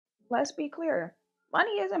let's be clear.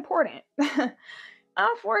 Money is important.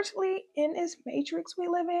 Unfortunately, in this matrix we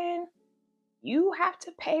live in, you have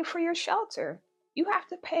to pay for your shelter. You have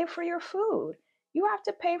to pay for your food. You have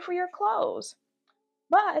to pay for your clothes.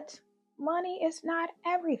 But money is not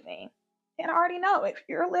everything. And I already know if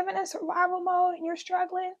you're living in survival mode and you're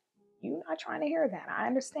struggling, you're not trying to hear that. I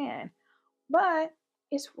understand. But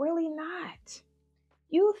it's really not.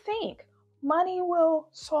 You think money will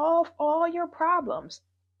solve all your problems,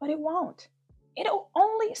 but it won't. It'll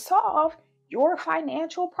only solve your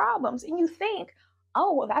financial problems. And you think,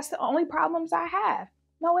 oh, well, that's the only problems I have.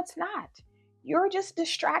 No, it's not. You're just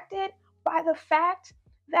distracted by the fact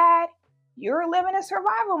that you're living in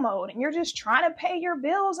survival mode and you're just trying to pay your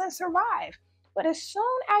bills and survive. But as soon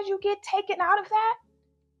as you get taken out of that,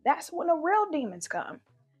 that's when the real demons come.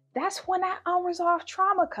 That's when that unresolved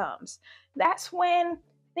trauma comes. That's when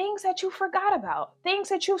things that you forgot about, things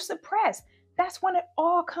that you suppressed, that's when it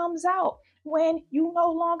all comes out. When you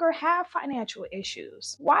no longer have financial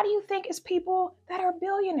issues. Why do you think it's people that are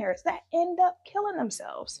billionaires that end up killing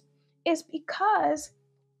themselves? It's because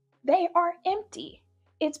they are empty.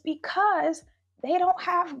 It's because they don't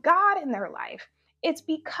have God in their life. It's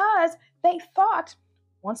because they thought,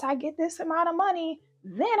 once I get this amount of money,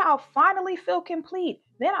 then I'll finally feel complete.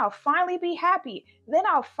 Then I'll finally be happy. Then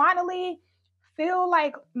I'll finally feel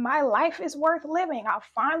like my life is worth living. I'll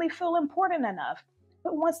finally feel important enough.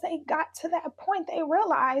 But once they got to that point, they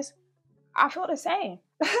realized I feel the same.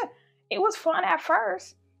 It was fun at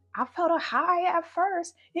first. I felt a high at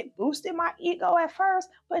first. It boosted my ego at first,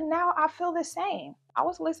 but now I feel the same. I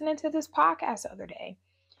was listening to this podcast the other day,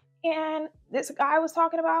 and this guy was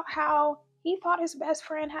talking about how he thought his best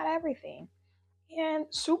friend had everything. And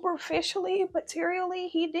superficially, materially,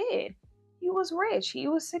 he did. He was rich, he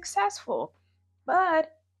was successful,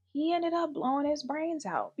 but he ended up blowing his brains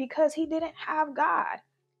out because he didn't have God.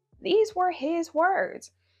 These were his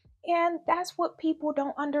words. And that's what people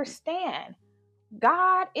don't understand.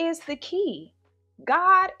 God is the key.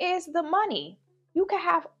 God is the money. You can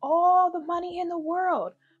have all the money in the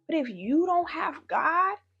world, but if you don't have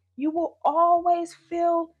God, you will always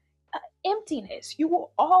feel emptiness. You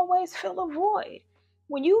will always feel a void.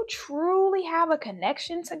 When you truly have a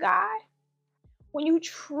connection to God, when you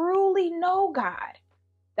truly know God,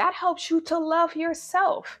 that helps you to love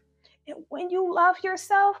yourself. And when you love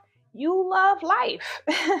yourself, you love life.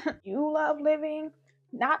 You love living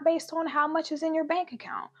not based on how much is in your bank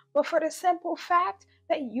account, but for the simple fact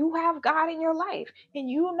that you have God in your life. And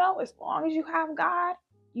you know, as long as you have God,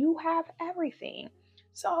 you have everything.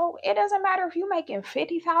 So it doesn't matter if you're making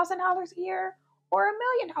 $50,000 a year or $1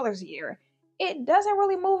 million a year. It doesn't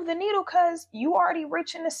really move the needle because you already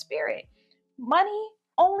rich in the spirit. Money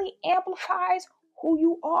only amplifies who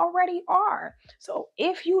you already are. So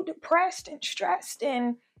if you depressed and stressed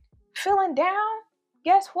and feeling down,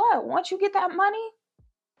 guess what? Once you get that money,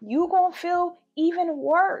 you gonna feel even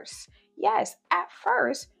worse. Yes, at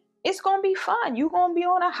first, it's gonna be fun. You're gonna be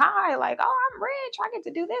on a high, like, oh, I'm rich, I get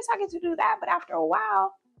to do this, I get to do that. But after a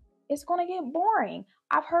while, it's gonna get boring.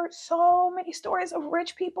 I've heard so many stories of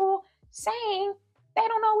rich people saying they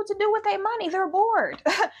don't know what to do with their money. They're bored.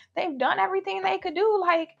 They've done everything they could do.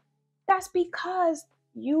 Like, that's because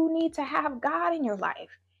you need to have God in your life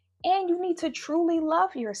and you need to truly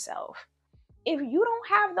love yourself. If you don't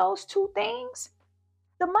have those two things,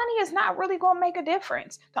 the money is not really going to make a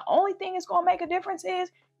difference. The only thing that's going to make a difference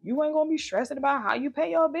is you ain't going to be stressing about how you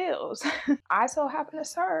pay your bills. I so happen to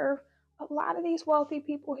serve a lot of these wealthy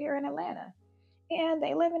people here in Atlanta. And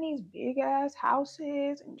they live in these big ass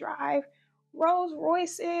houses and drive Rolls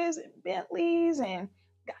Royces and Bentleys and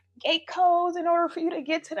got gate codes in order for you to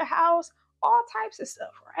get to the house, all types of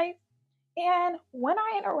stuff, right? And when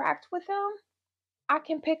I interact with them, I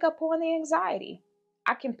can pick up on the anxiety.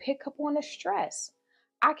 I can pick up on the stress.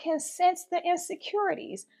 I can sense the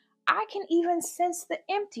insecurities. I can even sense the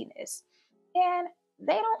emptiness. And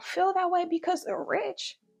they don't feel that way because they're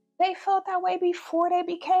rich. They felt that way before they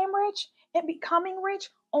became rich, and becoming rich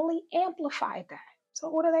only amplified that. So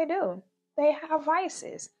what do? They have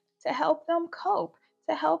vices to help them cope,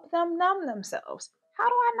 to help them numb themselves. How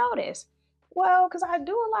do I know this? Well, because I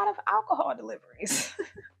do a lot of alcohol deliveries.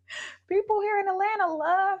 People here in Atlanta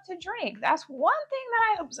love to drink. That's one thing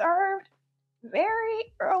that I observed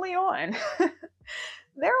very early on.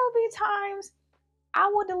 There will be times I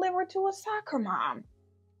will deliver to a soccer mom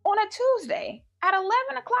on a Tuesday at 11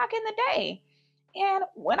 o'clock in the day. And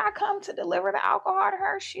when I come to deliver the alcohol to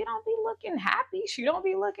her, she don't be looking happy. She don't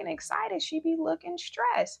be looking excited. She be looking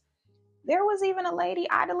stressed. There was even a lady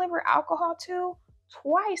I delivered alcohol to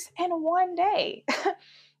twice in one day.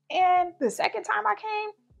 And the second time I came,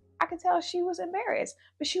 I could tell she was embarrassed,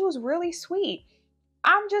 but she was really sweet.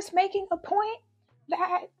 I'm just making a point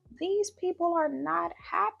that these people are not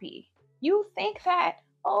happy. You think that,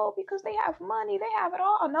 oh, because they have money, they have it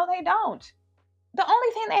all. No, they don't. The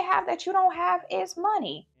only thing they have that you don't have is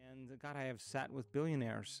money. And God, I have sat with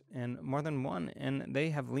billionaires and more than one, and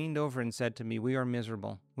they have leaned over and said to me, "We are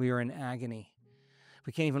miserable. We are in agony.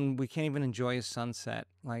 We can't even enjoy a sunset,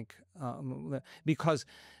 like because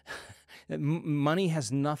money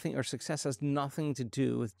has nothing, or success has nothing to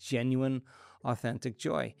do with genuine, authentic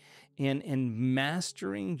joy, and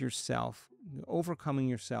mastering yourself, overcoming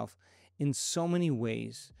yourself in so many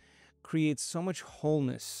ways creates so much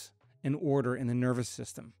wholeness and order in the nervous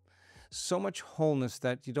system, so much wholeness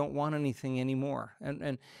that you don't want anything anymore.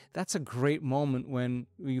 And that's a great moment when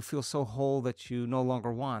you feel so whole that you no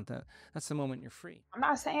longer want. That's the moment you're free. I'm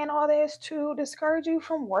not saying all this to discourage you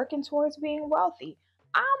from working towards being wealthy.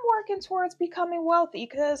 I'm working towards becoming wealthy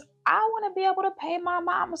because I want to be able to pay my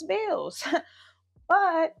mom's bills.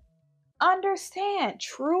 But understand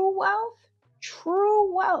true wealth,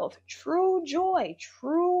 true joy,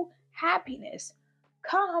 true happiness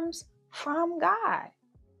comes from God.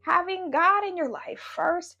 Having God in your life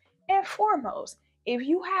first and foremost. If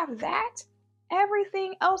you have that,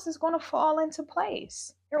 everything else is going to fall into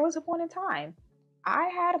place. There was a point in time I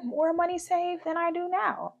had more money saved than I do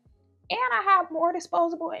now. And I have more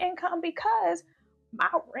disposable income because my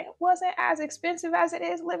rent wasn't as expensive as it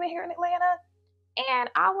is living here in Atlanta, and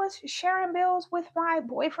I was sharing bills with my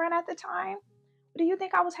boyfriend at the time. Do you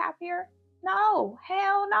think I was happier? No,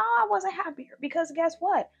 hell no, I wasn't happier because guess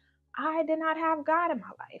what? I did not have God in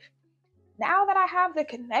my life. Now that I have the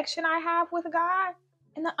connection I have with God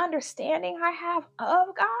and the understanding I have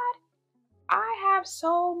of God, I have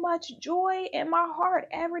so much joy in my heart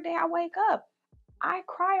every day I wake up. I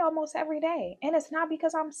cry almost every day, and it's not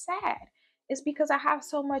because I'm sad. It's because I have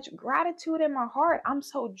so much gratitude in my heart. I'm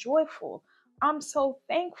so joyful. I'm so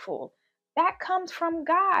thankful. That comes from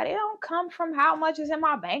God. It don't come from how much is in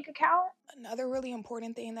my bank account. Another really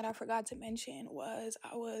important thing that I forgot to mention was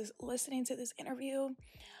I was listening to this interview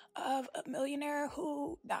of a millionaire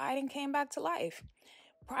who died and came back to life.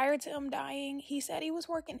 Prior to him dying, he said he was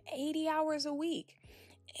working 80 hours a week.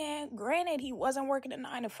 And granted, he wasn't working a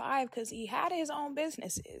 9 to 5 because he had his own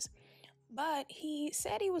businesses, but he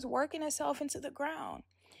said he was working himself into the ground.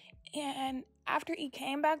 And after he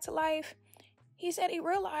came back to life, he said he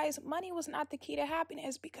realized money was not the key to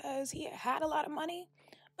happiness because he had a lot of money,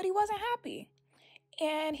 but he wasn't happy.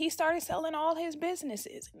 And he started selling all his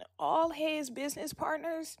businesses, and all his business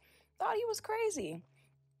partners thought he was crazy.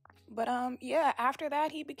 But yeah, after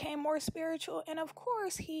that he became more spiritual, and of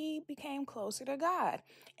course he became closer to God.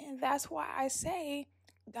 And that's why I say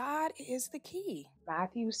God is the key.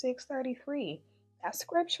 Matthew 6:33. That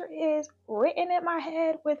scripture is written in my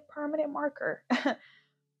head with permanent marker.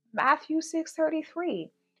 Matthew 6:33.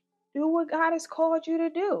 Do what God has called you to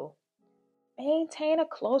do. Maintain a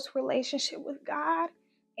close relationship with God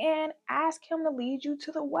and ask him to lead you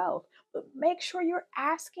to the wealth. But make sure you're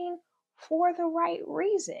asking for the right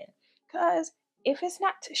reason. Because if it's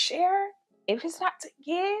not to share, if it's not to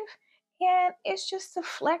give, and it's just to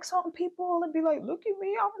flex on people and be like, look at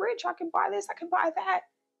me, I'm rich, I can buy this, I can buy that,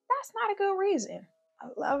 that's not a good reason. I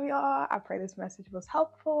love y'all. I pray this message was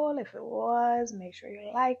helpful. If it was, make sure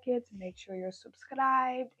you like it, make sure you're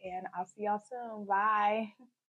subscribed, and I'll see y'all soon. Bye.